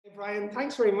Brian,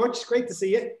 thanks very much. Great to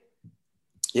see you.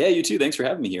 Yeah, you too. Thanks for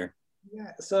having me here.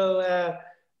 Yeah, so,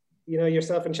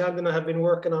 yourself and Chandana have been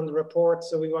working on the report,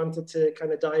 so we wanted to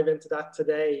kind of dive into that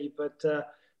today. But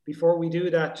before we do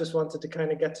that, just wanted to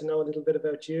kind of get to know a little bit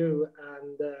about you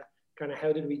and kind of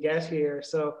how did we get here.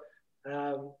 So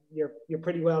you're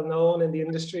pretty well known in the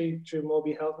industry through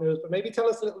Moby Health News, but maybe tell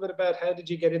us a little bit about how did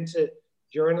you get into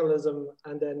journalism,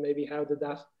 and then maybe how did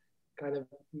that kind of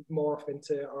morph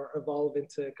into or evolve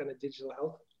into kind of digital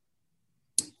health?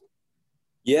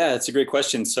 Yeah, it's a great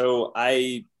question. So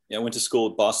I went to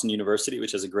school at Boston University,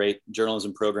 which has a great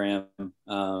journalism program.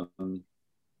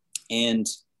 And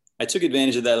I took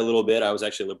advantage of that a little bit. I was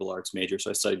actually a liberal arts major,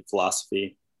 so I studied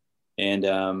philosophy. And,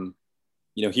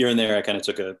 here and there, I kind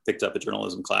of picked up a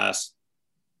journalism class.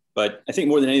 But I think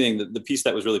more than anything, the piece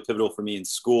that was really pivotal for me in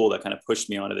school that kind of pushed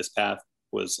me onto this path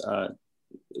was,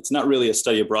 it's not really a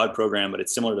study abroad program, but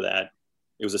it's similar to that.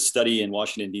 It was a study in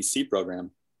Washington, D.C.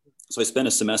 program. So I spent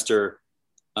a semester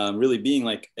really being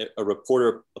like a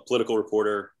reporter, a political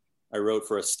reporter. I wrote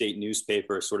for a state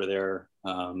newspaper, sort of their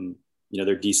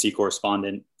DC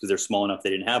correspondent, because they're small enough they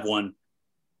didn't have one.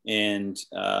 And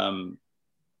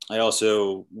I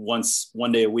also one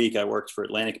day a week I worked for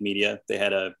Atlantic Media. They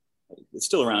had it's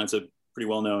still around. It's a pretty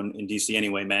well known in DC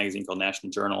anyway magazine called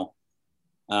National Journal.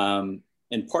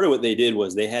 And part of what they did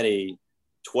was they had a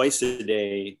twice a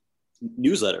day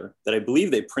newsletter that I believe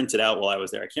they printed out while I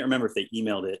was there. I can't remember if they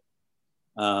emailed it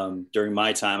during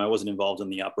my time. I wasn't involved in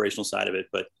the operational side of it,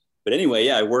 but anyway,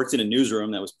 yeah, I worked in a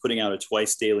newsroom that was putting out a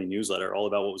twice daily newsletter all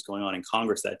about what was going on in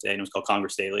Congress that day. And it was called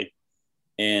Congress Daily.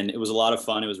 And it was a lot of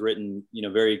fun. It was written,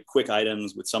 very quick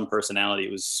items with some personality.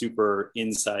 It was super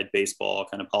inside baseball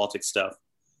kind of politics stuff.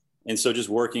 And so just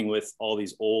working with all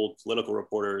these old political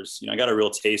reporters, I got a real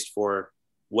taste for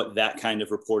what that kind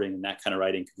of reporting and that kind of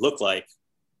writing could look like.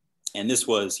 And this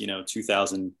was,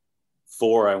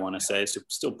 2004, I want to say, so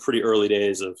still pretty early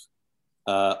days of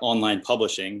online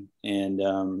publishing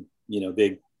and,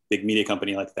 big media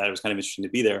company like that. It was kind of interesting to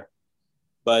be there.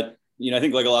 But, I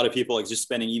think like a lot of people, like just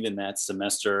spending even that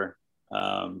semester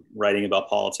writing about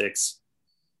politics,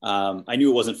 I knew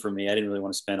it wasn't for me. I didn't really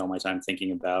want to spend all my time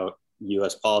thinking about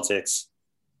US politics,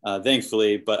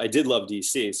 thankfully, but I did love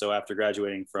DC. So after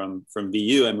graduating from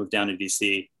BU, I moved down to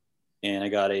DC and I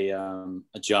got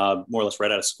a job more or less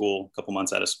right out of school, a couple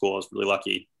months out of school. I was really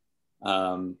lucky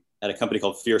at a company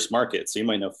called Fierce Market. So you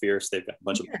might know Fierce. They've got a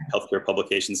bunch of healthcare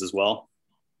publications as well.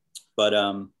 But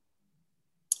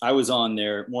I was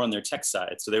more on their tech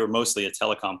side. So they were mostly a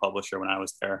telecom publisher when I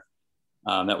was there.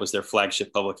 That was their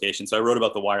flagship publication. So I wrote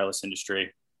about the wireless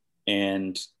industry.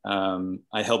 And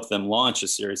I helped them launch a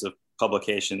series of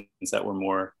publications that were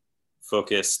more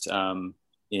focused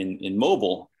in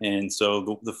mobile. And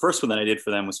so the first one that I did for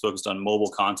them was focused on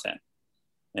mobile content.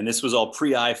 And this was all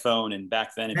pre-iPhone. And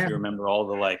back then, if you remember, all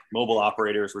the mobile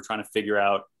operators were trying to figure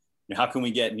out, how can we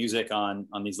get music on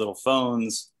these little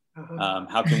phones?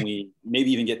 How can we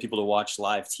maybe even get people to watch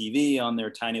live TV on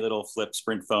their tiny little flip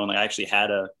Sprint phone? I actually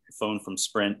had a phone from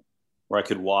Sprint where I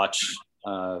could watch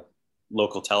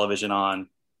local television on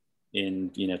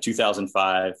in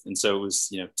 2005. And so it was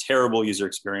terrible user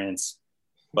experience,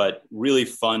 but really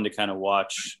fun to kind of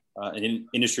watch an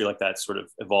industry like that sort of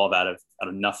evolve out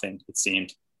of nothing, it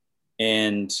seemed.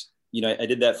 And I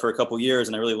did that for a couple of years,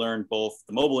 and I really learned both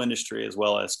the mobile industry as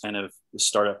well as kind of the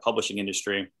startup publishing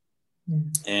industry.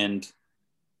 And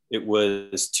it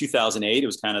was 2008. It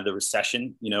was kind of the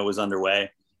recession was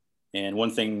underway. And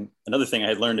another thing I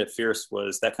had learned at Fierce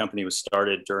was that company was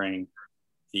started during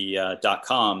the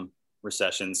 .com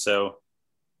recession. So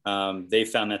they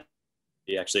found that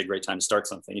be actually a great time to start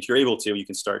something. If you're able to, you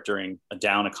can start during a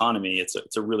down economy.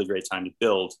 It's a really great time to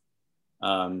build.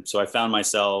 So I found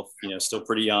myself, still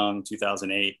pretty young,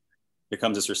 2008. Here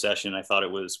comes this recession. I thought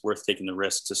it was worth taking the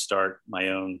risk to start my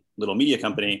own little media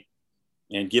company.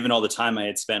 And given all the time I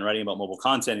had spent writing about mobile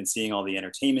content and seeing all the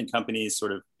entertainment companies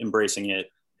sort of embracing it,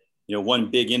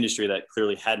 one big industry that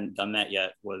clearly hadn't done that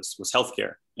yet was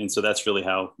healthcare. And so that's really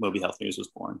how Moby Health News was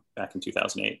born back in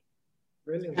 2008.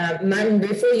 Brilliant. Martin,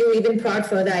 before you even prod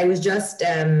further, I was just,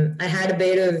 I had a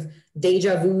bit of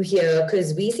deja vu here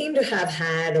because we seem to have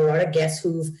had a lot of guests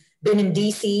who've been in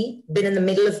DC, been in the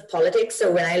middle of politics.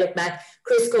 So when I look back,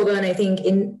 Chris Coburn, I think,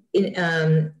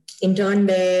 interned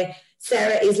there.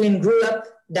 Sarah Islin grew up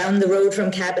down the road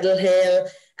from Capitol Hill.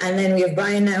 And then we have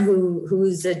Brian now who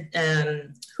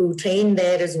trained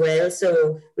there as well.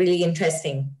 So really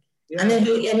interesting. Yeah. And then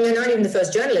you're not even the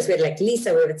first journalist. We had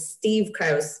Lisa, we had Steve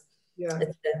Krause. Yeah.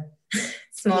 It's a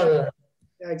small world.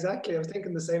 Yeah, exactly. I was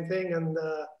thinking the same thing. And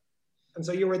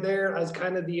so you were there as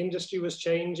kind of the industry was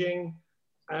changing.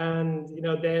 And,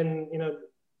 then,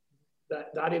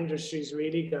 that industry's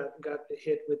really got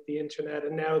hit with the internet,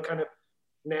 and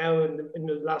now in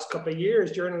the last couple of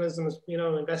years, journalism is,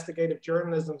 investigative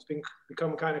journalism has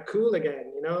become kind of cool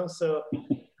again, so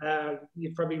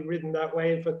you've probably ridden that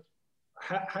wave. But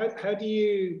how do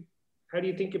you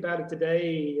think about it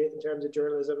today in terms of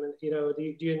journalism? And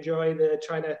do you enjoy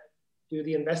trying to do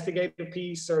the investigative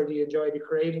piece, or do you enjoy the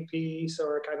creative piece,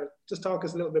 or kind of just talk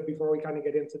us a little bit before we kind of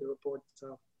get into the report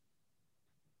itself?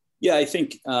 Yeah, I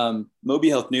think Moby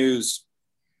Health News,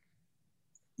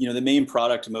 the main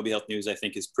product of Moby Health News, I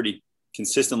think, has pretty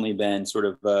consistently been sort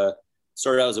of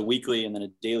started out as a weekly and then a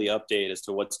daily update as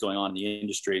to what's going on in the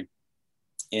industry.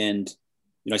 And,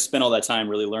 I spent all that time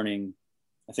really learning,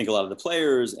 I think, a lot of the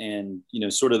players and,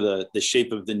 sort of the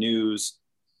shape of the news.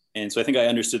 And so I think I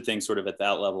understood things sort of at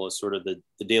that level as sort of the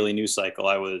daily news cycle.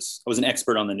 I was an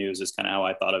expert on the news is kind of how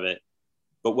I thought of it.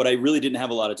 But what I really didn't have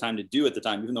a lot of time to do at the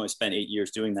time, even though I spent 8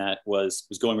 years doing that, was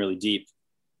going really deep.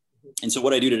 And so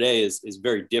what I do today is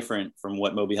very different from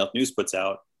what Moby Health News puts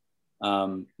out.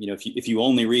 If you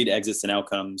only read exits and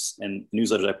outcomes and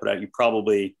newsletters I put out,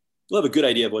 you'll have a good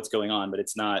idea of what's going on, but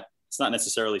it's not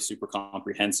necessarily super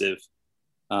comprehensive.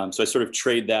 So I sort of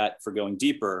trade that for going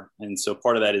deeper. And so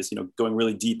part of that is, going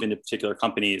really deep into particular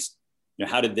companies.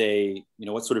 How did they,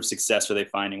 what sort of success are they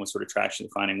finding? What sort of traction are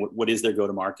they finding? What is their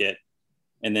go-to-market?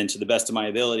 And then to the best of my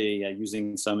ability,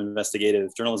 using some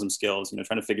investigative journalism skills,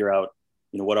 trying to figure out,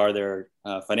 what are their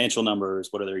financial numbers?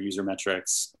 What are their user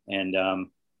metrics? And,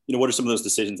 what are some of those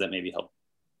decisions that maybe help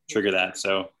trigger that?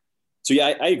 So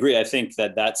yeah, I agree. I think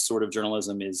that sort of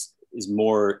journalism is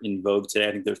more in vogue today.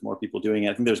 I think there's more people doing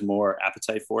it. I think there's more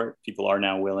appetite for it. People are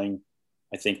now willing,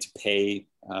 I think, to pay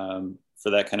for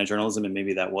that kind of journalism. And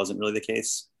maybe that wasn't really the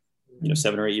case,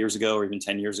 7 or 8 years ago, or even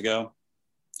 10 years ago.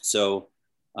 So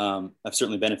I've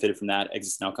certainly benefited from that.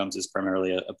 Exits and Outcomes is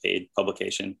primarily a paid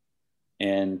publication.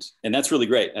 And that's really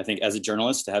great. I think as a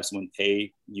journalist, to have someone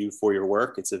pay you for your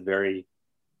work, it's a very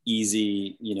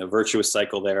easy, virtuous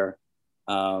cycle there.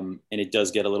 And it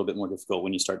does get a little bit more difficult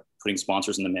when you start putting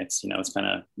sponsors in the mix. It's kind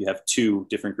of, you have two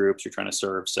different groups you're trying to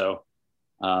serve. So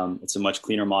it's a much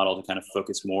cleaner model to kind of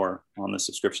focus more on the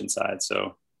subscription side.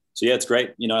 So yeah, it's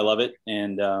great. I love it.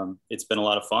 And it's been a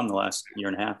lot of fun the last year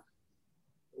and a half.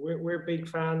 We're big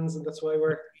fans, and that's why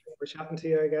we're chatting to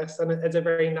you, I guess. And it's a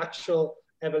very natural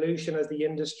evolution as the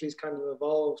industry's kind of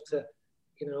evolved to,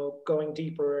 going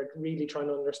deeper and really trying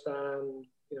to understand,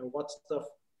 what stuff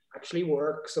actually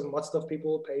works and what stuff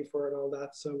people will pay for and all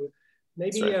that. So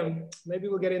maybe maybe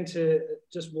we'll get into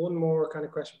just one more kind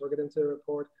of question before we get into the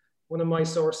report. One of my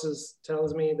sources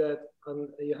tells me that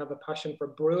you have a passion for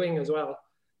brewing as well.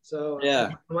 So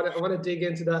yeah, I want to dig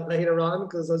into that later on,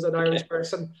 because as an Irish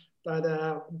person,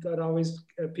 that always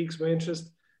piques my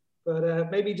interest. But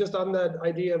maybe just on that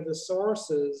idea of the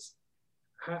sources,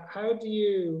 how do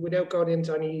you, without going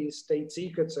into any state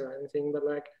secrets or anything, but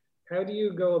how do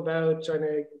you go about trying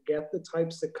to get the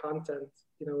types of content,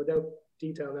 without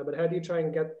detail now, but how do you try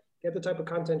and get the type of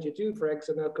content you do for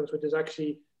Exits and Outcomes, which is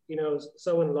actually,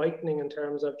 so enlightening in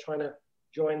terms of trying to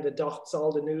join the dots,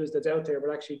 all the news that's out there,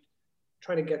 but actually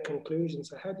trying to get conclusions.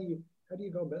 So how do you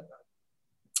go about that?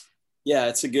 Yeah,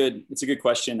 it's a good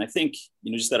question. I think,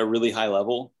 just at a really high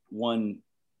level, one,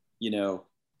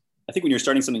 I think when you're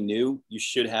starting something new, you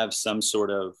should have some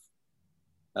sort of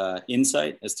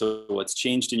insight as to what's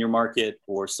changed in your market,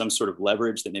 or some sort of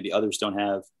leverage that maybe others don't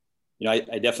have.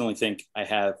 I definitely think I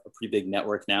have a pretty big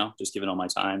network now, just given all my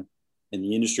time in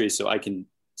the industry. So I can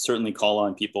certainly call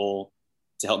on people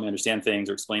to help me understand things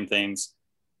or explain things.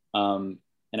 And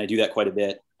I do that quite a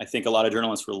bit. I think a lot of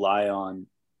journalists rely on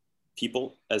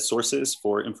people as sources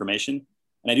for information.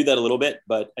 And I do that a little bit,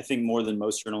 but I think more than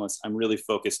most journalists, I'm really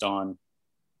focused on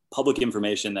public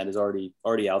information that is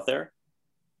already out there,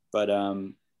 but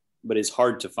is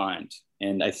hard to find.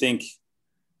 And I think,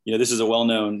 this is a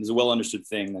well understood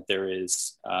thing, that there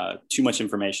is too much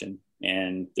information,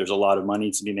 and there's a lot of money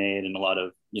to be made and a lot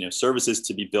of, services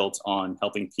to be built on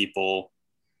helping people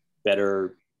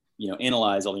better,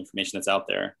 analyze all the information that's out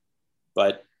there.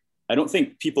 But I don't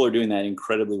think people are doing that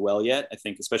incredibly well yet. I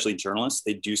think especially journalists,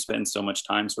 they do spend so much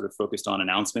time sort of focused on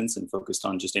announcements and focused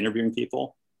on just interviewing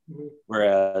people. Mm-hmm.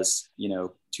 Whereas,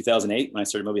 2008, when I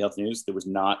started Moby Health News, there was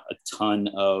not a ton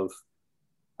of,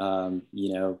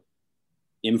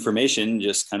 information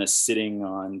just kind of sitting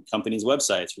on companies'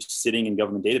 websites or sitting in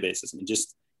government databases. I mean,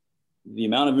 just the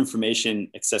amount of information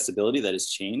accessibility that has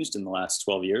changed in the last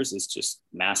 12 years is just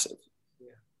massive.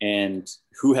 And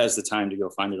who has the time to go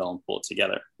find it all and pull it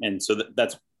together? And so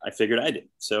that's, I figured I did.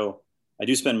 So I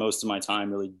do spend most of my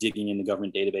time really digging into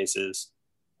government databases,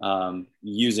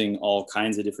 using all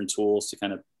kinds of different tools to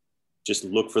kind of just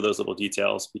look for those little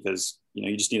details, because,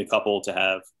 you just need a couple to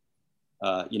have,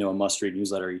 a must-read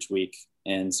newsletter each week.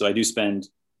 And so I do spend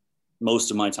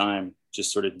most of my time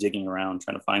just sort of digging around,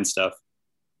 trying to find stuff.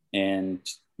 And,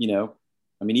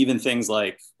 even things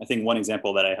like, I think one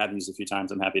example that I have used a few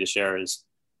times, I'm happy to share, is,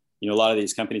 a lot of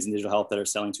these companies in digital health that are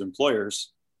selling to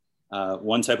employers,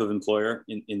 one type of employer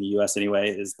in the US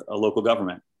anyway, is a local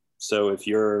government. So if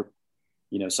you're,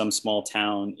 some small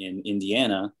town in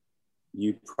Indiana,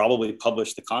 you probably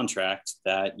publish the contract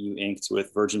that you inked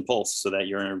with Virgin Pulse so that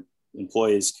your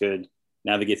employees could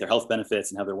navigate their health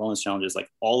benefits and have their wellness challenges. Like,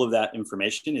 all of that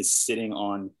information is sitting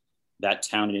on that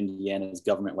town in Indiana's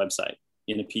government website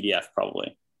in a PDF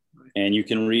probably. And you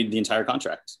can read the entire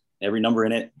contract, every number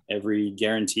in it, every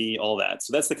guarantee, all that.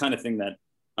 So that's the kind of thing that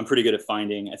I'm pretty good at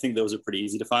finding. I think those are pretty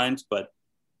easy to find, but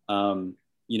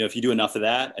if you do enough of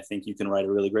that, I think you can write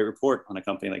a really great report on a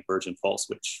company like Virgin Pulse,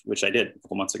 which I did a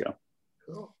couple months ago.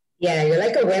 Cool. Yeah, you're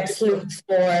like a web sleuth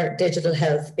for digital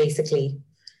health, basically.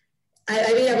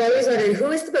 I've always wondered,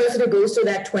 who is the person who goes to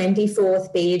that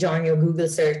 24th page on your Google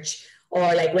search?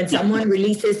 Or like when someone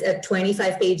releases a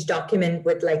 25-page document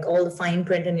with like all the fine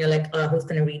print and you're like, oh, who's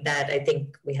going to read that? I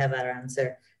think we have our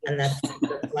answer. And that's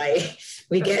why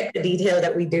we get the detail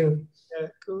that we do. Yeah,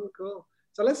 cool.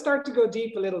 So let's start to go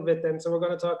deep a little bit then. So we're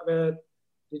going to talk about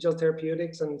digital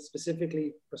therapeutics and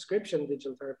specifically prescription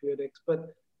digital therapeutics.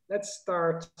 But let's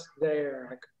start there.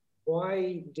 Like,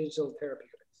 why digital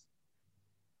therapeutics?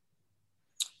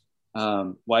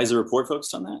 Why is the report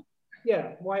focused on that?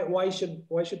 Yeah, why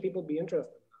should people be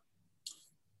interested?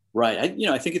 Right.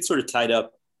 I think it's sort of tied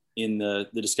up in the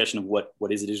discussion of what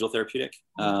is a digital therapeutic.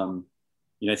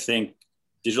 I think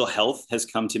digital health has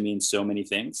come to mean so many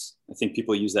things. I think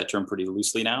people use that term pretty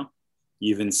loosely now.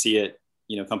 You even see it,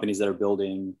 companies that are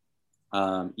building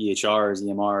EHRs,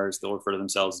 EMRs, they'll refer to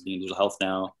themselves as being digital health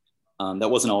now.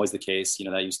 That wasn't always the case.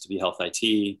 That used to be health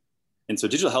IT. And so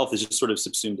digital health has just sort of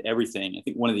subsumed everything. I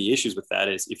think one of the issues with that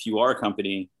is, if you are a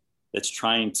company that's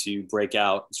trying to break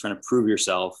out, is trying to prove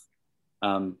yourself,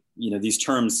 these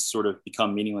terms sort of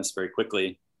become meaningless very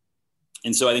quickly.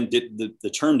 And so I think the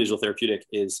term digital therapeutic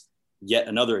is yet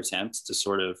another attempt to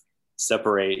sort of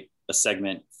separate a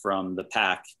segment from the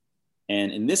pack.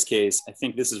 And in this case, I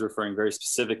think this is referring very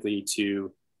specifically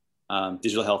to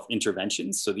digital health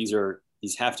interventions. So these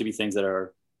have to be things that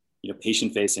are,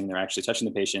 patient facing. They're actually touching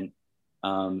the patient.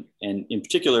 And in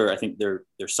particular, I think they're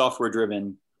software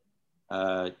driven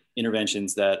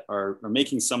interventions that are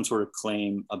making some sort of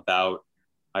claim about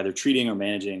either treating or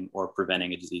managing or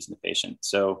preventing a disease in the patient.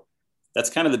 So that's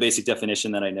kind of the basic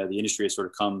definition that I know the industry has sort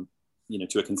of come,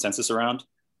 to a consensus around.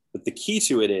 But the key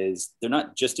to it is they're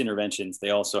not just interventions.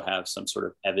 They also have some sort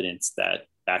of evidence that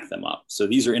back them up. So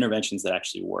these are interventions that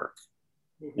actually work.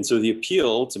 Mm-hmm. And so the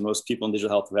appeal to most people in digital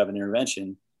health who have an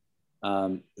intervention,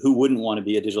 who wouldn't want to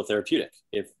be a digital therapeutic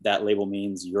if that label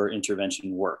means your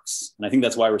intervention works? And I think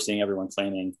that's why we're seeing everyone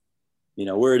claiming,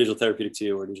 we're a digital therapeutic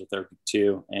too, or digital therapeutic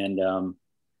too. And,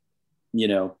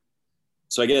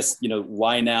 so I guess,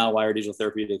 why now? Why are digital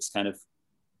therapeutics kind of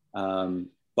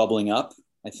bubbling up?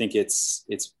 I think it's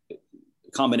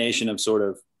a combination of sort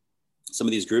of some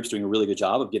of these groups doing a really good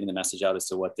job of getting the message out as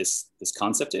to what this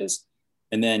concept is.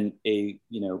 And then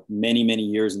many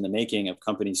years in the making of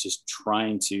companies just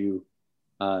trying to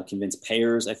convince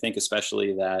payers, I think,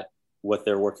 especially, that what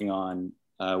they're working on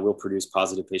will produce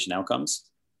positive patient outcomes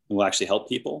and will actually help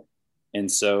people.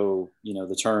 And so,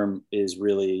 the term is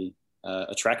really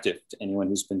attractive to anyone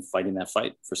who's been fighting that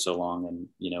fight for so long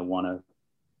and, want to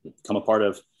become a part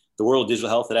of the world of digital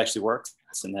health that actually works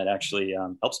and that actually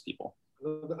helps people.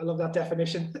 I love that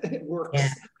definition. It works. Yeah.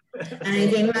 And I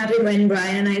think, Martin, when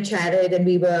Brian and I chatted and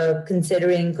we were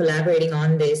considering collaborating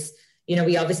on this,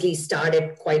 we obviously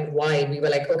started quite wide. We were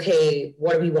like, okay,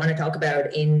 what do we want to talk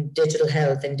about in digital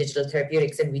health and digital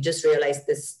therapeutics? And we just realized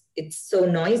it's so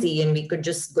noisy and we could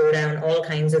just go down all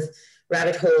kinds of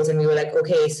rabbit holes. And we were like,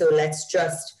 okay, so let's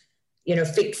just,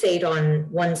 fixate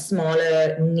on one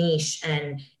smaller niche.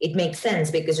 And it makes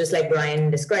sense because, just like Brian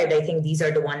described, I think these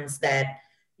are the ones that,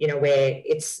 where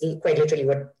it's quite literally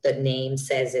what the name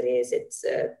says it is. It's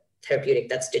therapeutic,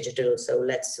 that's digital. So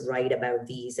let's write about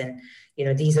these. And,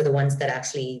 these are the ones that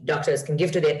actually doctors can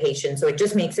give to their patients. So it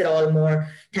just makes it all more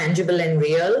tangible and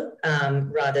real,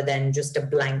 rather than just a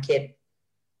blanket,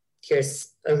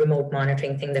 here's a remote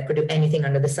monitoring thing that could do anything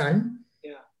under the sun.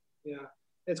 Yeah.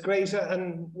 It's great.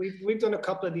 And we've done a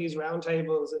couple of these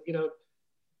roundtables,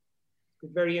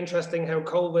 very interesting how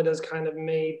COVID has kind of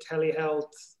made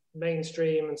telehealth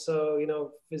mainstream. And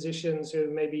so, physicians who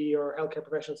maybe, or healthcare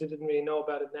professionals who didn't really know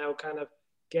about it now kind of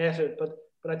get it. But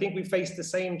I think we face the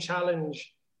same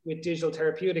challenge with digital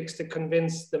therapeutics to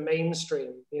convince the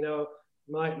mainstream. You know,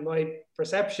 my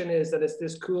perception is that it's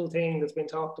this cool thing that's been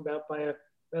talked about by a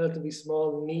relatively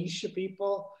small niche of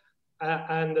people.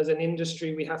 And as an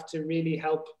industry, we have to really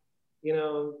help, you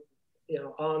know,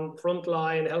 on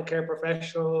frontline healthcare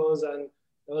professionals and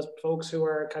those folks who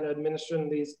are kind of administering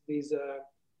these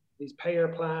payer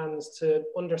plans to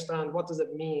understand, what does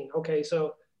it mean? Okay,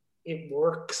 so it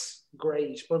works,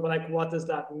 great, but like, what does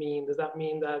that mean? Does that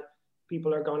mean that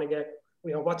people are going to get,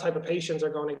 you know, what type of patients are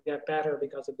going to get better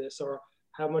because of this, or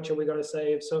how much are we going to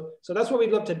save? So that's what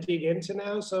we'd love to dig into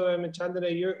now. So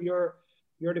Chandana,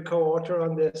 you're the co-author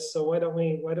on this. So why don't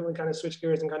we kind of switch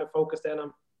gears and kind of focus then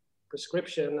on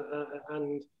prescription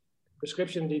and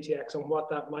prescription DTX and what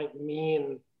that might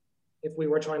mean if we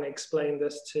were trying to explain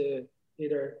this to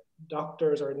either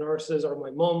doctors or nurses or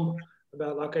my mum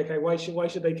about, like, okay, why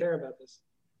should they care about this?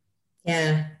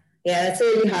 Yeah, that's a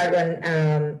really hard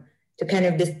one to kind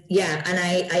of and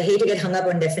I hate to get hung up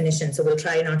on definition, so we'll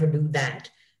try not to do that.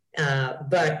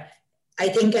 But I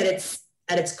think at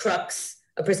its crux,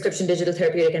 a prescription digital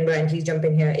therapeutic, and Brian, please jump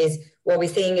in here, is what we're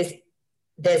saying is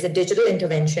there's a digital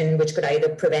intervention which could either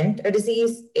prevent a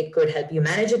disease, it could help you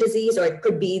manage a disease, or it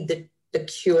could be the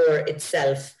cure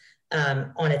itself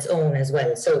on its own as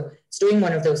well. So it's doing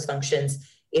one of those functions.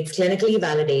 It's clinically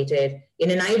validated. In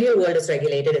an ideal world, it's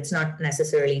regulated. It's not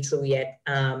necessarily true yet,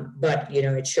 but you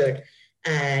know, it should.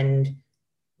 And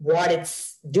what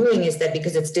it's doing is that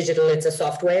because it's digital, it's a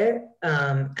software,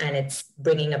 and it's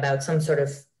bringing about some sort of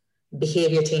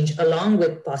behavior change along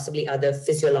with possibly other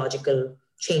physiological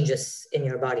changes in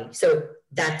your body. So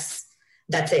that's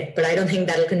it. But I don't think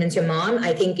that'll convince your mom.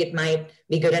 I think it might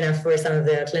be good enough for some of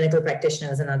the clinical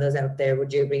practitioners and others out there.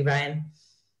 Would you agree, Brian?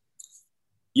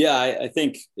 Yeah, I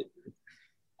think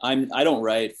I don't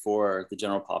write for the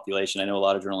general population. I know a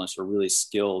lot of journalists are really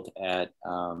skilled at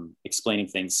explaining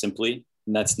things simply,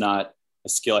 and that's not a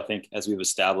skill. I think, as we've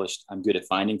established, I'm good at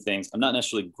finding things. I'm not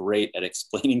necessarily great at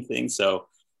explaining things, so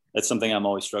that's something I'm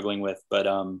always struggling with. But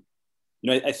you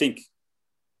know, I think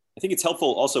it's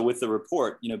helpful also with the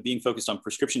report, you know, being focused on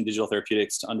prescription digital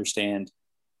therapeutics to understand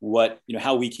what, you know,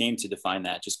 how we came to define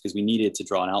that, just because we needed to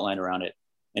draw an outline around it.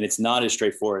 And it's not as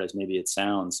straightforward as maybe it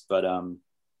sounds, but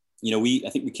you know, I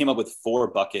think we came up with 4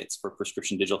 buckets for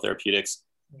prescription digital therapeutics.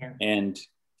 Yeah. And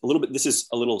a little bit, this is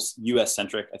a little US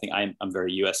centric. I think I'm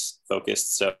very US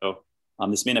focused. So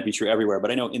this may not be true everywhere, but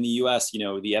I know in the US, you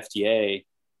know, the FDA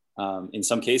in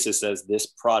some cases says this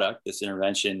product, this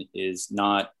intervention is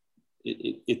not,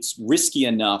 it's risky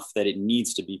enough that it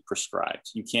needs to be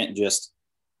prescribed. You can't just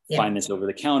find this over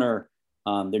the counter.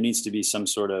 There needs to be some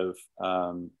sort of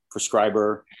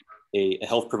prescriber, a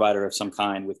health provider of some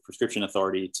kind with prescription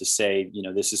authority to say, you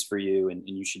know, this is for you and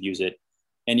you should use it.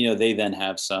 And, you know, they then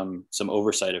have some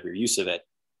oversight of your use of it.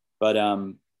 But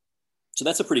so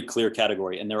that's a pretty clear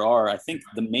category. And there are, I think,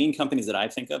 the main companies that I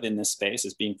think of in this space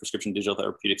as being prescription digital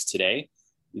therapeutics today,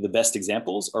 the best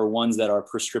examples are ones that are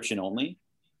prescription only.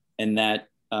 And that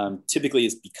typically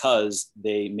is because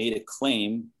they made a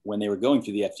claim when they were going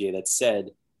through the FDA that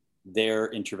said their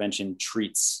intervention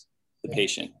treats the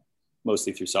patient,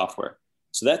 mostly through software.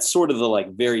 So that's sort of the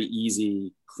like very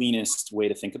easy, cleanest way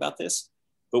to think about this.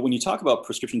 But when you talk about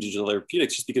prescription digital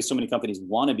therapeutics, just because so many companies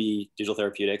want to be digital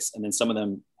therapeutics and then some of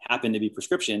them happen to be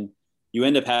prescription, you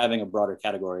end up having a broader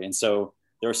category. And so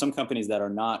there are some companies that are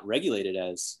not regulated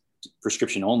as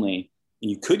prescription only,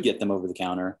 and you could get them over the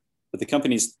counter, but the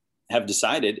companies have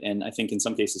decided, and I think in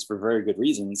some cases for very good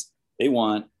reasons, they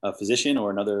want a physician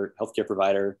or another healthcare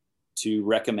provider to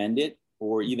recommend it,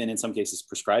 or even in some cases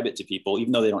prescribe it to people,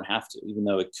 even though they don't have to, even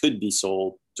though it could be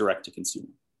sold direct to consumer.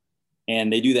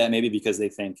 And they do that maybe because they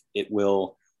think it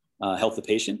will help the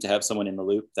patient to have someone in the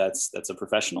loop that's a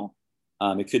professional.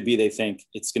 It could be they think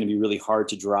it's going to be really hard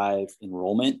to drive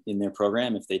enrollment in their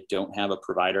program if they don't have a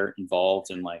provider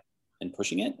involved in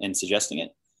pushing it and suggesting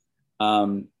it.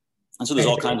 And so there's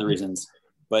all kinds of reasons.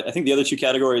 But I think the other 2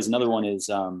 categories, another one is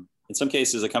in some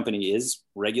cases a company is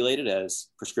regulated as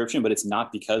prescription, but it's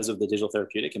not because of the digital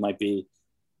therapeutic. It might be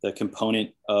the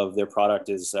component of their product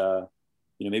is, you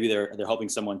know, maybe they're helping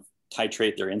someone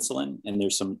titrate their insulin, and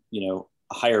there's some, you know,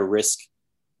 a higher risk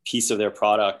piece of their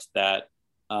product that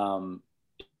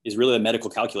is really a medical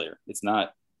calculator. It's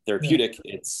not therapeutic.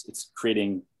 It's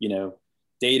creating, you know,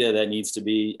 data that needs to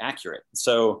be accurate.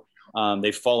 So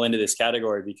they fall into this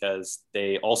category because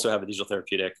they also have a digital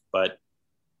therapeutic, but,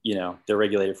 you know, they're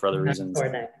regulated for other reasons.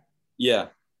 Yeah.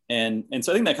 And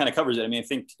so I think that kind of covers it. I mean, I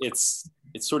think it's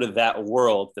sort of that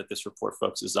world that this report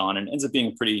focuses on, and ends up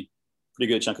being a pretty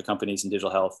good chunk of companies in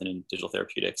digital health and in digital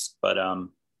therapeutics. But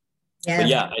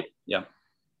yeah.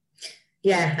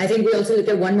 Yeah, I think we also looked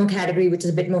at one more category, which is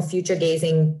a bit more future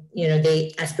gazing. You know,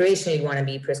 they aspirationally want to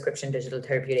be prescription digital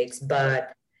therapeutics.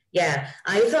 But yeah,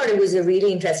 I thought it was a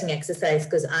really interesting exercise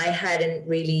because I hadn't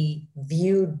really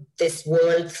viewed this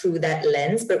world through that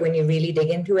lens. But when you really dig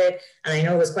into it, and I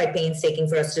know it was quite painstaking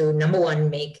for us to, number one,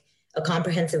 make a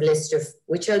comprehensive list of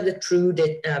which are the true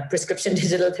prescription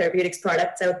digital therapeutics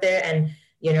products out there. And,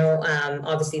 you know,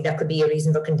 obviously that could be a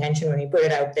reason for contention when we put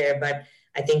it out there. But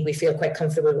I think we feel quite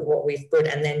comfortable with what we've put.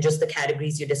 And then just the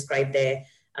categories you described there,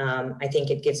 I think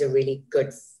it gives a really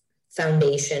good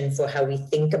foundation for how we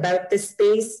think about this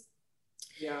space.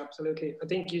 Yeah, absolutely. I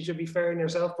think you should be fair on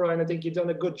yourself, Brian. I think you've done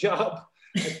a good job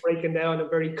at breaking down a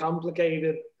very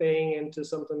complicated thing into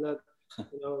something that,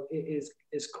 you know, is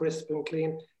crisp and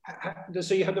clean.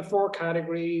 So you have the 4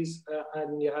 categories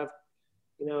and you have,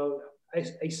 you know,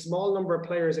 a small number of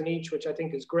players in each, which I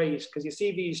think is great because you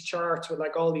see these charts with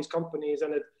like all these companies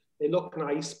and they look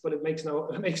nice, but it makes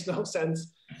no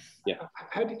sense. Yeah.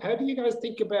 How do you guys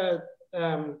think about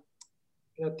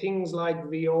you know, things like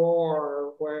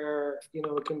VR, where, you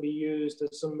know, it can be used?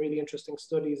 There's some really interesting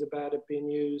studies about it being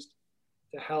used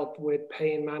to help with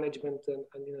pain management and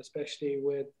you know, especially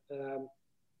with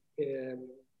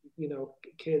you know,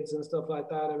 kids and stuff like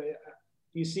that. I mean,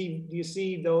 do you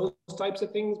see those types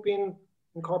of things being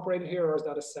incorporated here, or is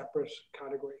that a separate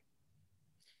category?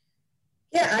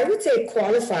 Yeah, I would say it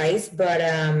qualifies, but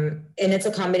and it's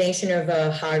a combination of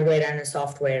a hardware and a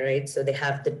software, right? So they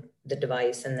have the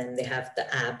device and then they have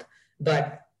the app,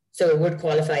 but so it would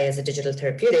qualify as a digital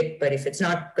therapeutic. But if it's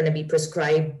not going to be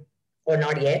prescribed or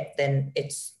not yet, then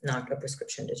it's not a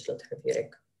prescription digital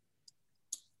therapeutic.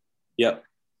 Yeah,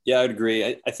 I would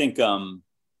agree. I think I'm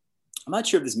not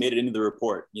sure if this made it into the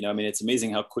report. You know, I mean, it's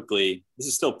amazing how quickly this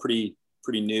is still pretty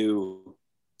new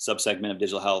subsegment of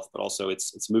digital health, but also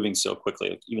it's moving so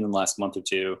quickly. Like even in the last month or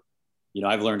two, you know,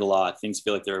 I've learned a lot. Things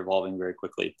feel like they're evolving very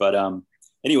quickly. But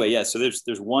anyway, yeah. So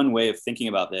there's one way of thinking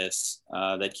about this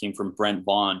that came from Brent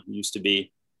Vaughn, who used to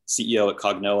be CEO at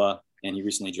Cognoa, and he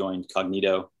recently joined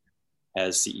Cognito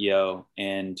as CEO.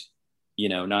 And you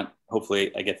know, not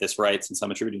hopefully I get this right since I'm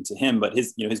attributing to him, but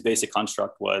his basic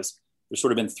construct was there's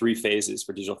sort of been 3 phases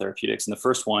for digital therapeutics, and the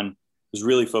first one was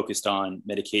really focused on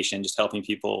medication, just helping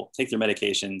people take their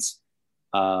medications,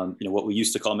 you know, what we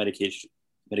used to call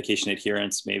medication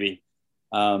adherence, maybe.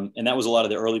 And that was a lot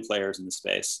of the early players in the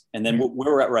space. And then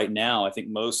where we're at right now, I think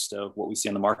most of what we see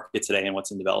on the market today and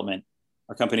what's in development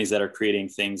are companies that are creating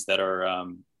things that are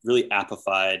really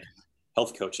appified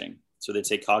health coaching. So they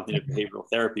take cognitive behavioral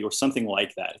therapy or something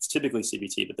like that. It's typically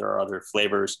CBT, but there are other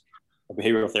flavors of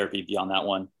behavioral therapy beyond that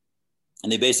one.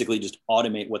 And they basically just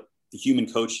automate what the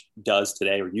human coach does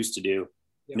today or used to do,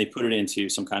 and they put it into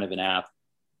some kind of an app.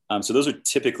 So those are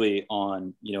typically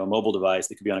on, you know, a mobile device.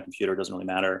 They could be on a computer. It doesn't really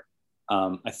matter.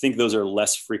 I think those are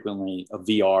less frequently a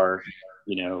VR,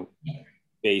 you know,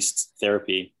 based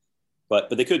therapy,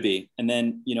 but they could be. And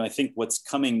then, you know, I think what's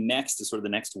coming next is sort of the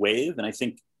next wave. And I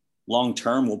think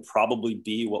long-term will probably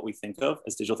be what we think of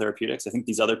as digital therapeutics. I think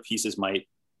these other pieces might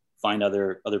find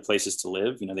other places to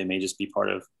live. You know, they may just be part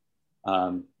of,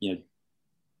 you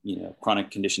know,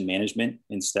 chronic condition management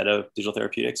instead of digital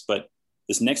therapeutics. But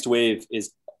this next wave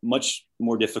is much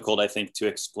more difficult, I think, to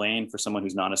explain for someone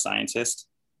who's not a scientist.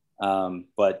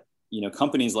 But, you know,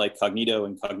 companies like Cognito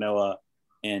and Cognoa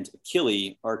and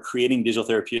Akili are creating digital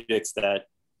therapeutics that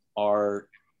are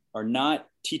not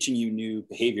teaching you new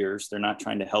behaviors. They're not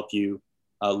trying to help you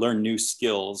learn new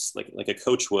skills like a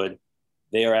coach would.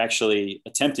 They are actually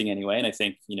attempting anyway. And I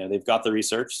think, you know, they've got the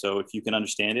research. So if you can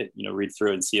understand it, you know, read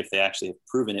through it and see if they actually have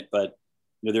proven it. But,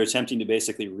 you know, they're attempting to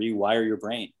basically rewire your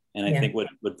brain. And I think what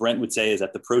Brent would say is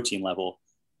at the protein level.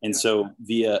 And so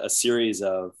via a series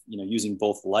of, you know, using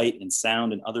both light and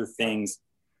sound and other things,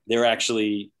 they're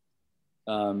actually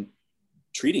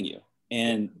treating you.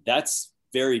 And that's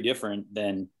very different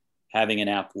than having an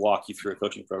app walk you through a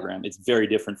coaching program. It's very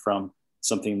different from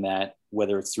something that,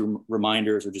 whether it's through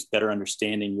reminders or just better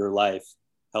understanding your life,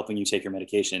 helping you take your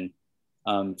medication.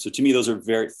 So to me, those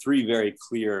are three very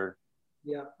clear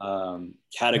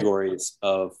categories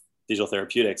of digital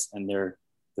therapeutics, and they're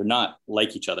not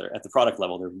like each other at the product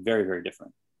level. They're very, very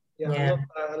different. Yeah.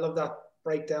 I love that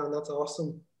breakdown. That's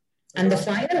awesome. And the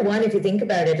final one, if you think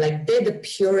about it, like they're the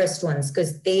purest ones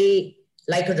because they,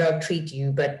 like a drug, treat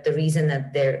you, but the reason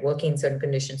that they're working in certain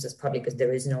conditions is probably because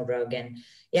there is no drug. And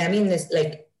yeah, I mean, this,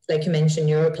 like you mentioned,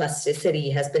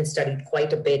 neuroplasticity has been studied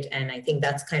quite a bit, and I think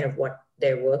that's kind of what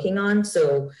they're working on.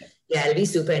 So yeah, it'll be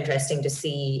super interesting to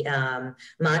see.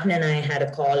 Martin and I had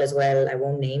a call as well. I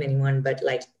won't name anyone, but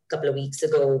like a couple of weeks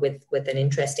ago with an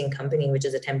interesting company which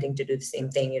is attempting to do the same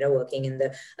thing, you know, working in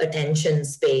the attention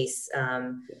space.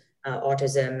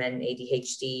 autism and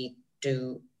ADHD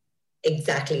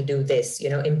exactly do this,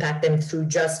 impact them through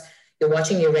just, you're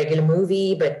watching your regular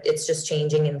movie, but it's just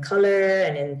changing in color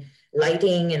and in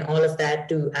lighting and all of that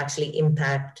to actually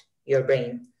impact your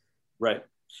brain. Right.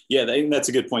 Yeah, I think that's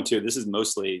a good point too. This is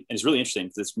mostly, and it's really interesting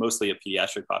because it's mostly a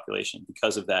pediatric population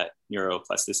because of that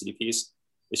neuroplasticity piece.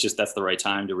 It's just, that's the right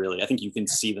time to really, I think you can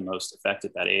see the most effect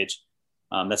at that age.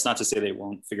 That's not to say they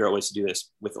won't figure out ways to do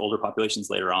this with older populations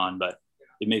later on, but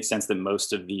it makes sense that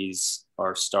most of these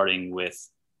are starting with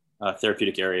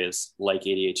therapeutic areas like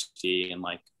ADHD and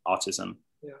like autism.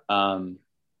 Yeah.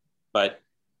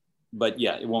 But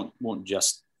yeah, it won't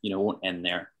just, won't end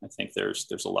there. I think there's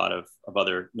a lot of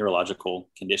other neurological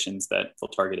conditions that they'll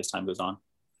target as time goes on.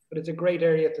 But it's a great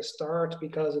area to start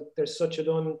because there's such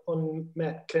an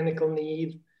unmet clinical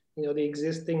need. The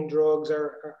existing drugs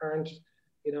aren't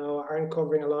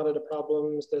covering a lot of the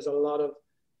problems. There's a lot of,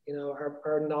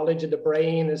 our knowledge of the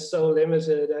brain is so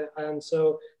limited. And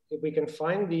so if we can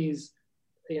find these,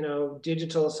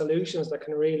 digital solutions that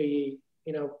can really,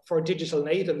 for digital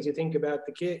natives, you think about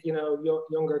the kid,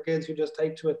 younger kids who just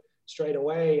take to it straight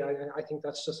away. I think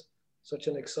that's just such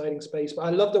an exciting space. But I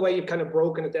love the way you've kind of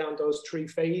broken it down, those 3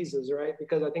 phases, right?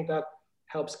 Because I think that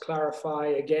helps clarify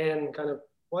again, kind of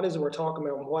what is it we're talking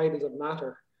about and why does it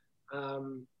matter?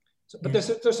 But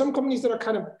there's some companies that are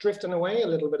kind of drifting away a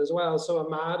little bit as well. So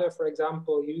Amada, for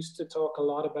example, used to talk a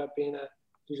lot about being a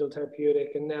digital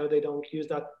therapeutic, and now they don't use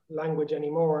that language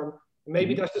anymore.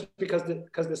 Maybe that's just because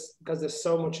there's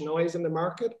so much noise in the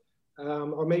market,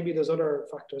 or maybe there's other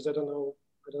factors. I don't know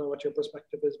what your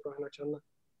perspective is, Brian or Chandler.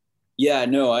 Yeah,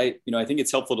 no, I think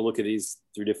it's helpful to look at these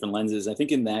through different lenses. I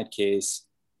think in that case,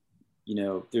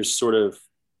 there's sort of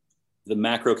the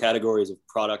macro categories of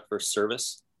product versus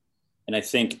service. And I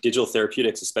think digital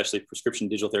therapeutics, especially prescription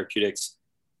digital therapeutics,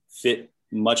 fit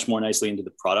much more nicely into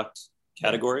the product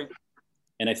category.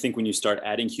 And I think when you start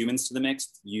adding humans to the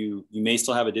mix, you may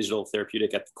still have a digital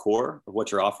therapeutic at the core of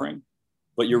what you're offering,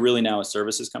 but you're really now a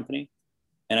services company.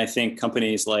 And I think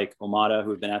companies like Omada, who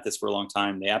have been at this for a long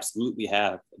time, they absolutely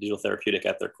have a digital therapeutic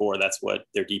at their core. That's what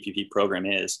their DPP program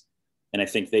is. And I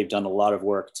think they've done a lot of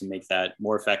work to make that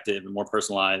more effective and more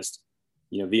personalized,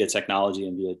 via technology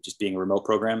and via just being a remote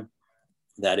program.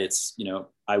 That it's,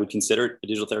 I would consider it a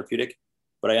digital therapeutic,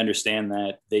 but I understand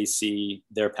that they see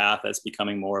their path as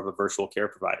becoming more of a virtual care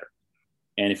provider.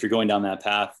 And if you're going down that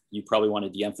path, you probably want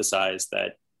to de-emphasize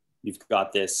that you've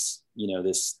got this,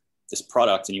 this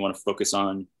product and you want to focus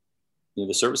on,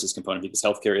 the services component, because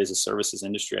healthcare is a services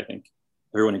industry. I think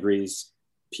everyone agrees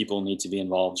people need to be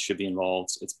involved, should be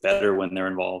involved. It's better when they're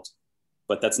involved,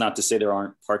 but that's not to say there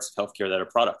aren't parts of healthcare that are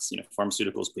products,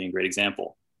 pharmaceuticals being a great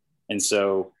example. And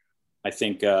so I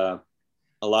think a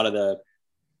lot of the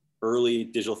early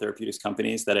digital therapeutics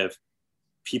companies that have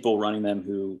people running them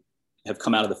who have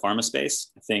come out of the pharma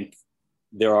space, I think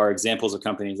there are examples of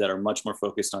companies that are much more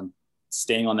focused on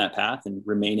staying on that path and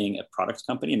remaining a product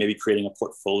company and maybe creating a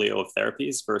portfolio of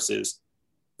therapies versus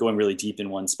going really deep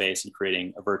in one space and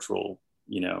creating a virtual,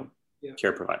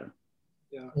 care provider.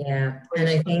 Yeah. And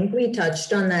I think we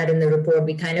touched on that in the report.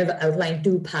 We kind of outlined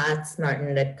 2 paths,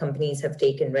 Martin, that companies have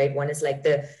taken, right? One is like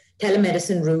the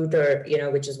telemedicine route,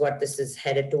 or, which is what this is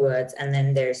headed towards. And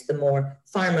then there's the more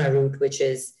pharma route, which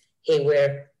is, hey,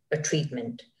 we're a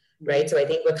treatment, right? So I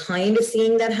think we're kind of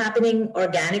seeing that happening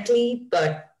organically,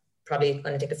 but probably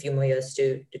going to take a few more years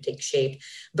to take shape.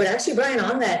 But actually, Brian,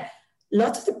 on that,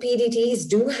 lots of the PDTs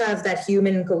do have that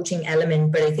human coaching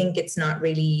element, but I think it's not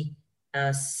really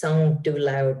sung too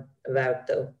loud about,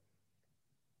 though.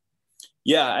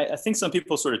 Yeah, I think some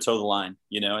people sort of toe the line,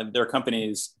 and there are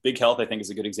companies, Big Health, I think, is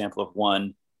a good example of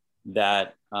one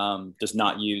that does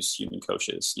not use human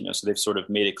coaches, so they've sort of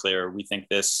made it clear, we think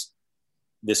this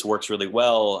works really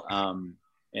well.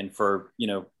 And for,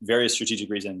 various strategic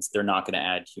reasons, they're not going to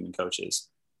add human coaches.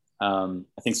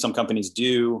 I think some companies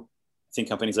do. I think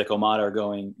companies like Omada are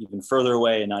going even further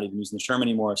away and not even using the term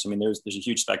anymore. So, there's a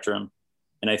huge spectrum.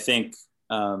 And I think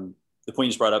the point you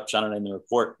just brought up, John, and I in the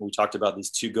report, we talked about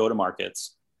these 2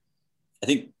 go-to-markets. I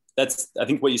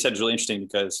think what you said is really interesting,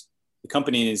 because the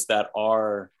companies that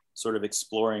are sort of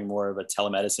exploring more of a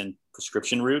telemedicine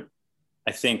prescription route,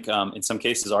 I think in some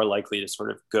cases are likely to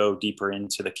sort of go deeper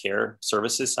into the care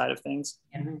services side of things.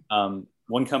 Mm-hmm.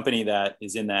 One company that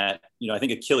is in that, I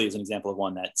think Achilles is an example of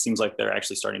one that seems like they're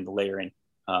actually starting to layer in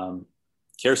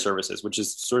care services, which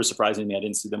is sort of surprising to me. I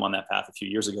didn't see them on that path a few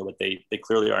years ago, but they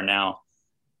clearly are now.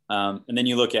 And then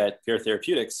you look at Pear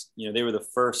Therapeutics, they were the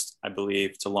first, I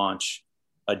believe, to launch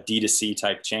a D2C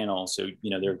type channel. So,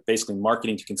 they're basically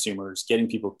marketing to consumers, getting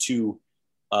people to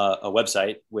a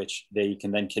website, which they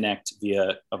can then connect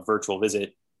via a virtual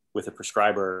visit with a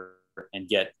prescriber and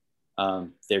get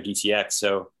their DTX.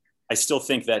 So I still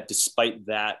think that despite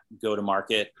that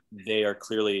go-to-market, they are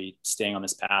clearly staying on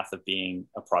this path of being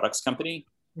a products company.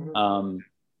 Mm-hmm.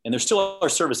 And there still are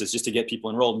services just to get people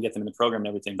enrolled and get them in the program and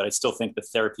everything. But I still think the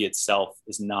therapy itself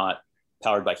is not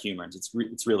powered by humans.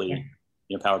 It's really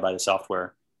powered by the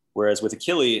software. Whereas with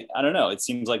Achille, I don't know. It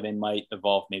seems like they might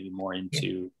evolve maybe more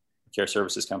into a care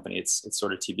services company. It's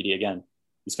sort of TBD again.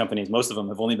 These companies, most of them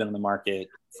have only been on the market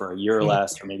for a year or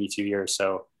less, or maybe 2 years.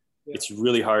 So it's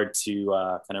really hard to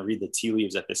kind of read the tea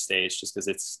leaves at this stage, just because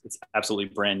it's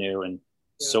absolutely brand new and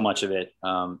so much of it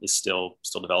is still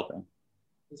developing.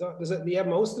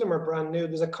 Most of them are brand new.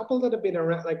 There's a couple that have been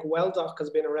around, like WellDoc has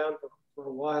been around for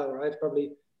a while, right?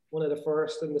 Probably one of the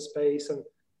first in the space. And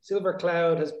Silver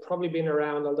Cloud has probably been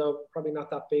around, although probably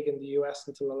not that big in the US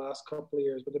until the last couple of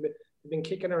years, but they've been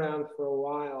kicking around for a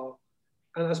while.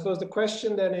 And I suppose the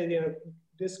question then is,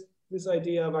 this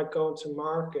idea of like going to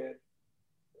market,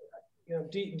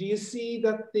 do you see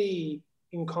that the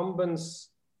incumbents,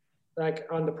 like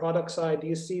on the product side, do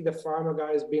you see the pharma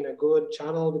guys being a good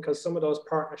channel? Because some of those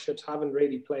partnerships haven't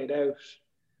really played out.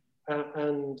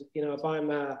 And if I'm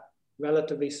a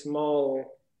relatively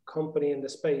small company in the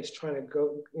space, trying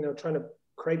to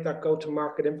create that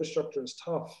go-to-market infrastructure is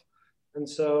tough. And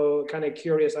so kind of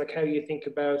curious, like how you think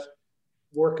about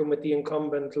working with the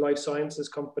incumbent life sciences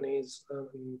companies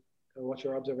and what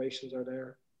your observations are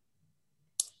there.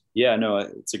 Yeah, no,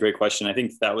 it's a great question. I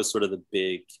think that was sort of the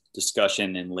big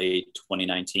discussion in late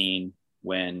 2019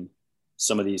 when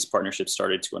some of these partnerships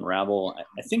started to unravel.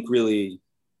 I think really,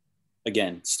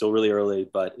 again, still really early,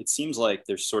 but it seems like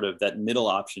there's sort of that middle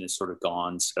option is sort of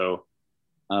gone. So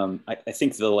I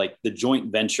think the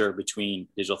joint venture between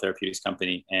digital therapeutics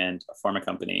company and a pharma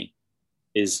company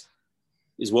is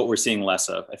what we're seeing less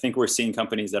of. I think we're seeing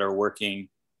companies that are working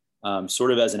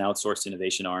sort of as an outsourced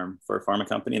innovation arm for a pharma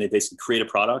company. They basically create a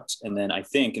product. And then I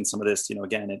think in some of this,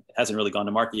 again, it hasn't really gone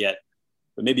to market yet,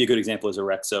 but maybe a good example is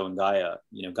Orexo and Gaia.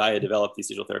 Gaia developed these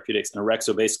digital therapeutics, and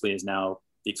Orexo basically is now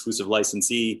the exclusive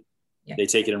licensee. Yeah. They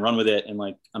take it and run with it. And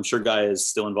I'm sure Gaia is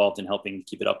still involved in helping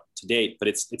keep it up to date, but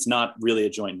it's not really a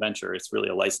joint venture. It's really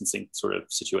a licensing sort of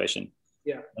situation.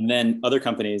 Yeah. And then other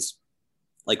companies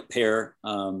like Pear,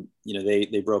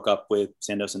 they broke up with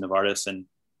Sandoz and Novartis, and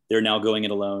they're now going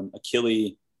it alone.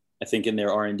 Achille, I think in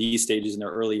their R&D stages in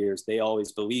their early years, they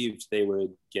always believed they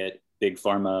would get big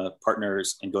pharma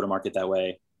partners and go to market that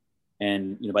way.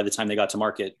 And by the time they got to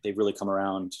market, they've really come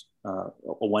around a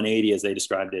 180 as they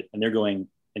described it. And they're going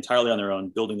entirely on their own,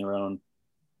 building their own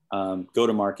go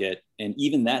to market. And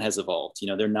even that has evolved.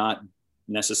 They're not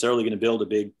necessarily going to build a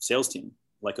big sales team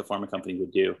like a pharma company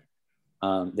would do.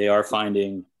 They are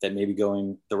finding that maybe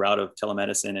going the route of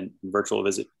telemedicine and virtual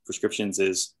visit prescriptions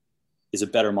is a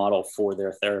better model for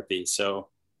their therapy. So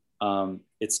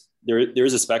there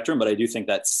is a spectrum, but I do think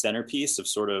that centerpiece of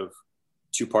sort of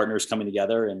two partners coming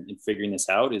together and figuring this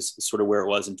out is sort of where it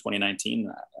was in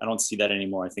 2019. I don't see that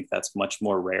anymore. I think that's much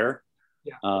more rare.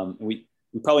 Yeah. We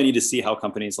probably need to see how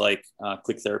companies like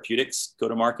Click Therapeutics go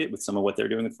to market with some of what they're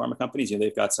doing with pharma companies.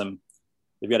 They've got a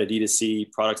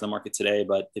D2C products on the market today,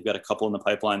 but they've got a couple in the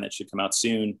pipeline that should come out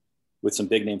soon with some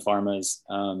big name pharmas.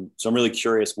 So I'm really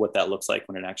curious what that looks like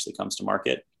when it actually comes to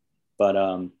market. But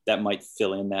that might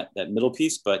fill in that middle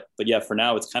piece. But yeah, for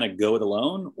now, it's kind of go it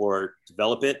alone or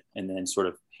develop it and then sort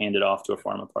of hand it off to a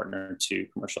pharma partner to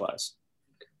commercialize.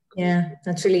 Yeah,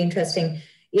 that's really interesting.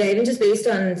 Yeah, even just based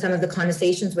on some of the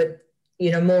conversations with,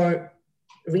 more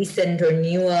recent or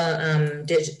newer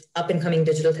up-and-coming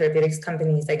digital therapeutics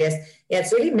companies, I guess,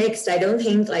 it's really mixed. I don't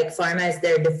think like pharma is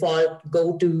their default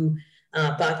go-to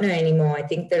partner anymore. I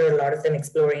think there are a lot of them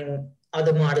exploring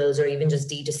other models or even just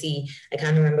D2C. I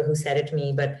can't remember who said it to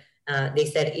me, but they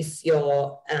said if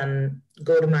your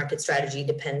go-to-market strategy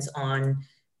depends on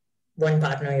one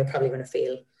partner, you're probably going to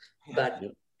fail. But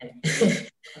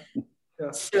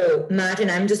so,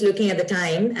 Martin, I'm just looking at the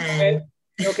time and.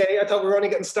 Okay, I thought we were only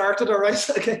getting started. All right.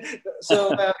 Okay.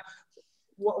 So,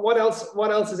 what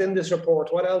else is in this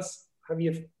report? What else have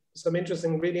you? Some really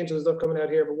interesting stuff coming out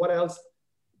here. But what else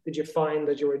did you find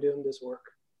that you were doing this work?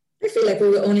 I feel like we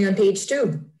were only on page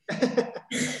 2.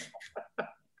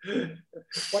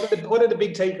 What are the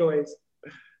big takeaways?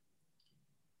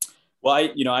 Well,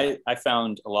 I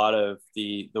found a lot of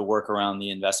the work around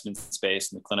the investment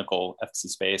space and the clinical efficacy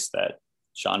space that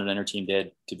Sean and her team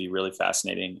did to be really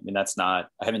fascinating. I mean, I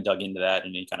haven't dug into that in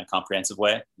any kind of comprehensive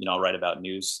way. I'll write about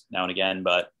news now and again,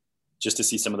 but just to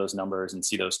see some of those numbers and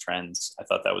see those trends, I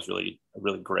thought that was really a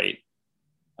really great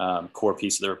core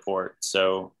piece of the report.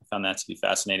 So I found that to be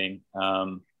fascinating.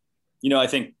 I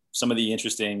think some of the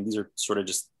interesting, these are sort of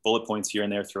just bullet points here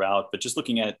and there throughout, but just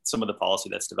looking at some of the policy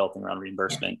that's developing around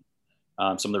reimbursement,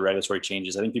 some of the regulatory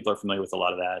changes. I think people are familiar with a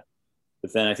lot of that.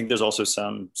 But then I think there's also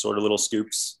some sort of little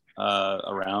scoops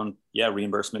around,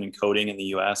 reimbursement and coding in the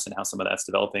US and how some of that's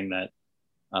developing that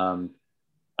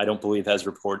I don't believe has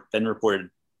been reported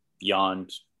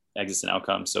beyond exits and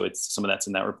outcomes. So it's some of that's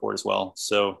in that report as well.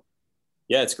 So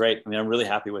yeah, it's great. I mean, I'm really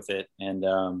happy with it. And,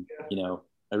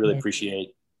 I really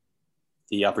appreciate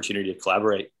the opportunity to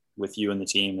collaborate with you and the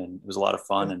team. And it was a lot of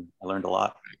fun and I learned a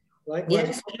lot.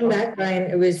 Yes, coming back, Brian,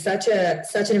 it was such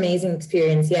an amazing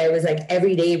experience. Yeah, it was like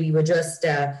every day we were just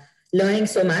learning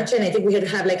so much. And I think we had to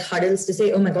have like huddles to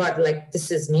say, oh my God, like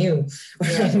this is new.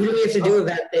 What do we have to do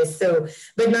about this? So,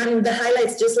 but man, the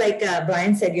highlights, just like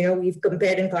Brian said, we've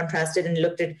compared and contrasted and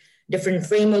looked at different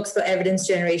frameworks for evidence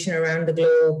generation around the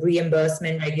globe,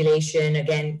 reimbursement, regulation,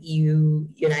 again, EU,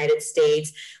 United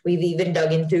States. We've even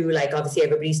dug into, like, obviously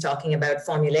everybody's talking about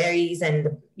formularies and,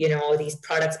 all these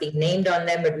products being named on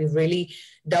them, but we've really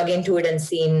dug into it and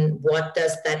seen what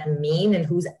does that mean and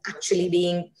who's actually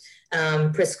being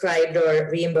prescribed or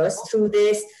reimbursed through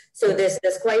this. So there's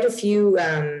quite a few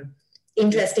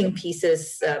interesting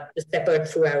pieces separate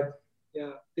throughout.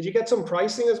 Yeah. Did you get some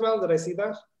pricing as well? Did I see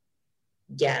that?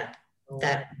 Yeah.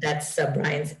 That's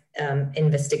Brian's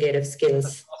investigative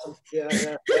skills. Awesome.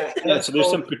 Yeah. So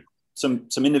there's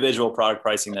some individual product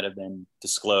pricing that have been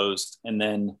disclosed, and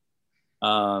then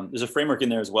there's a framework in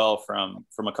there as well from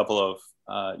a couple of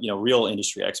real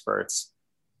industry experts,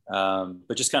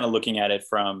 but just kind of looking at it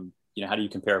from how do you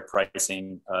compare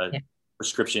pricing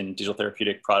prescription digital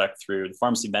therapeutic product through the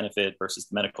pharmacy benefit versus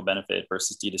the medical benefit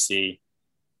versus D2C,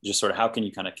 just sort of how can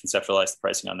you kind of conceptualize the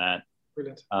pricing on that.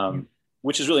 Brilliant.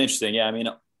 Which is really interesting. Yeah, I mean,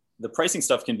 the pricing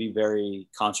stuff can be very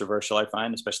controversial, I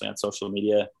find, especially on social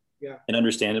media, and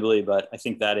understandably. But I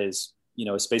think that is,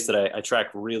 a space that I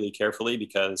track really carefully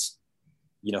because,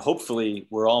 hopefully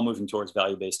we're all moving towards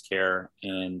value-based care,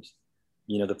 and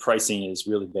the pricing is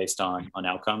really based on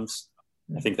outcomes.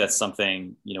 I think that's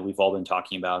something we've all been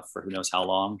talking about for who knows how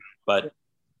long. But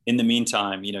in the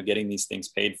meantime, getting these things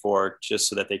paid for just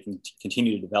so that they can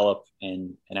continue to develop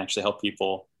and actually help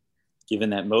people,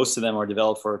 given that most of them are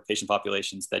developed for patient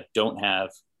populations that don't have,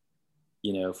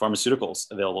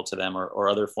 pharmaceuticals available to them or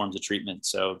other forms of treatment.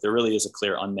 So there really is a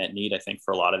clear unmet need, I think,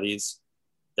 for a lot of these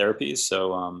therapies.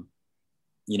 So,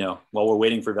 while we're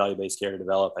waiting for value-based care to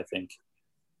develop, I think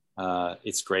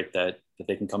it's great that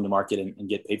they can come to market and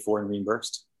get paid for and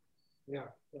reimbursed. Yeah,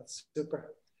 that's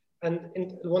super. And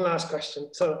one last question.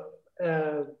 So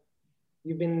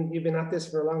you've been at this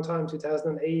for a long time,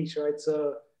 2008, right?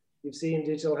 So you've seen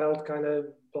digital health kind of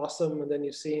blossom, and then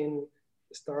you've seen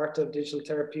the start of digital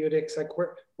therapeutics. Like,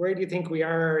 where do you think we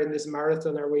are in this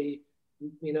marathon? Are we,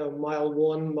 mile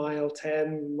 1, mile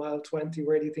 10, mile 20?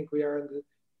 Where do you think we are in the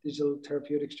digital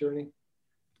therapeutics journey?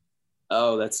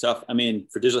 Oh, that's tough. I mean,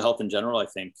 for digital health in general, I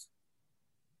think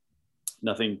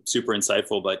nothing super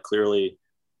insightful, but clearly,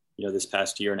 this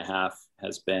past year and a half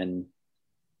has been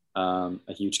a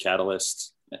huge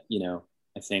catalyst.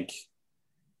 I think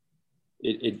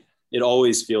it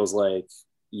always feels like,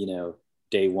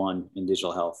 day one in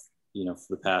digital health, for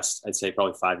the past, I'd say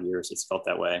probably 5 years, it's felt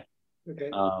that way.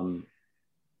 Okay.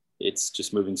 It's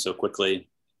just moving so quickly.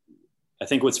 I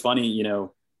think what's funny,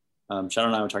 Shadow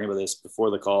and I were talking about this before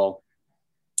the call.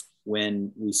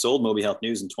 When we sold Moby Health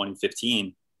News in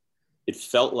 2015, it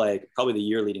felt like probably the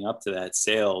year leading up to that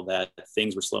sale that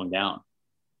things were slowing down.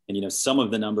 And, some of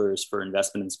the numbers for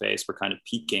investment in space were kind of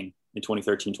peaking in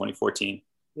 2013, 2014.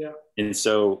 Yeah. And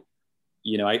so,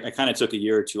 I kind of took a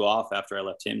year or two off after I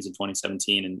left HIMSS in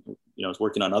 2017 and, I was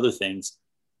working on other things,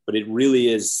 but it really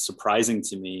is surprising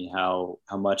to me how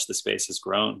much the space has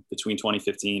grown between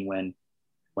 2015 when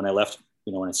I left,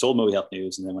 when I sold Moby Health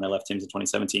News, and then when I left HIMSS in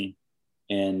 2017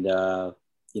 and,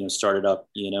 started up,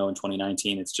 in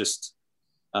 2019. It's just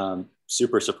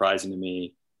super surprising to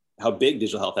me how big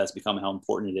digital health has become, how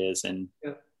important it is. And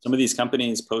some of these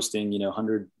companies posting,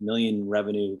 100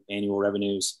 million annual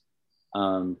revenues,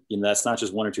 that's not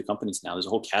just one or two companies now. There's a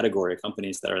whole category of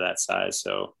companies that are that size.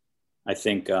 So I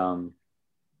think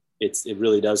it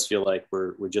really does feel like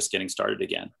we're just getting started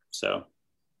again. So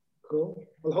cool.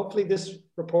 Well, hopefully this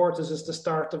report is just the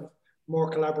start of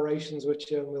more collaborations with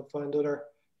you, and we'll find other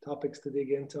topics to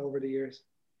dig into over the years.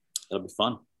 That'll be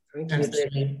fun. Thank you.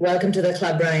 Absolutely. Welcome to the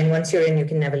club, Brian. Once you're in, you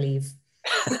can never leave.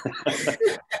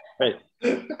 Right.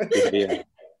 Good deal.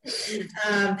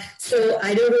 So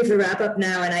I know we have to wrap up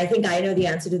now, and I think I know the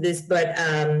answer to this, but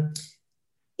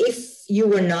if you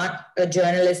were not a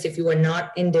journalist, if you were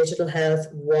not in digital health,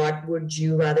 what would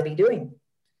you rather be doing?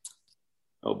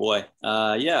 Oh boy.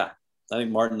 Yeah. I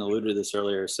think Martin alluded to this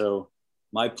earlier. So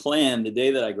my plan the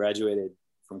day that I graduated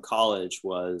from college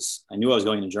was, I knew I was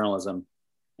going into journalism.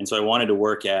 And so I wanted to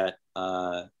work at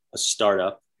a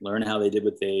startup, learn how they did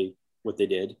what they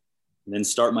did, and then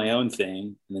start my own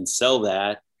thing and then sell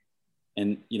that.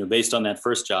 And, you know, based on that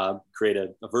first job, create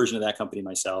a version of that company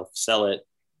myself, sell it,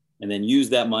 and then use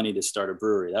that money to start a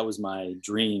brewery. That was my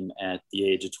dream at the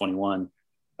age of 21.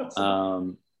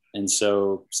 And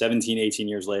so 17, 18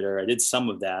 years later, I did some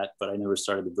of that, but I never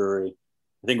started the brewery.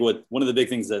 I think one of the big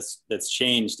things that's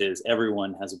changed is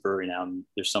everyone has a brewery now. And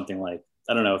there's something like,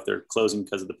 I don't know if they're closing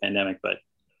because of the pandemic, but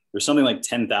there's something like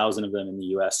 10,000 of them in the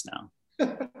US now.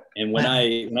 And when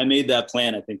I made that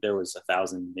plan, I think there was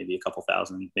 1,000, maybe a couple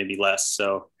thousand, maybe less.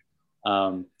 So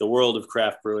the world of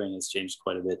craft brewing has changed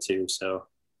quite a bit too. So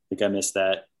I think I missed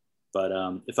that. But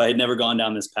if I had never gone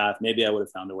down this path, maybe I would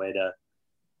have found a way to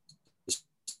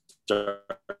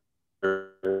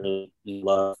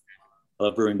love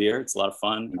brewing beer. It's a lot of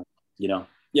fun, you know.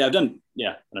 Yeah, I don't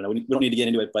know, we don't need to get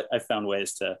into it, but I found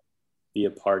ways to be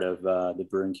a part of the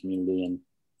brewing community. And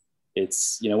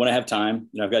it's, you know, when I have time,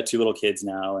 you know, I've got 2 little kids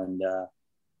now and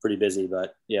pretty busy,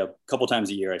 but yeah, a couple times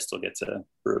a year I still get to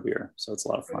brew a beer, so it's a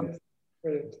lot of fun.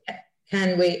 Brilliant.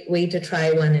 Can't wait to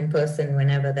try one in person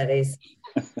whenever that is.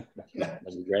 That'd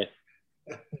be great.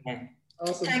 Yeah.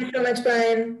 Awesome. Thanks so much,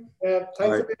 Brian. Thanks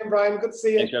again, Brian. Good to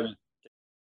see you. Thanks, Kevin.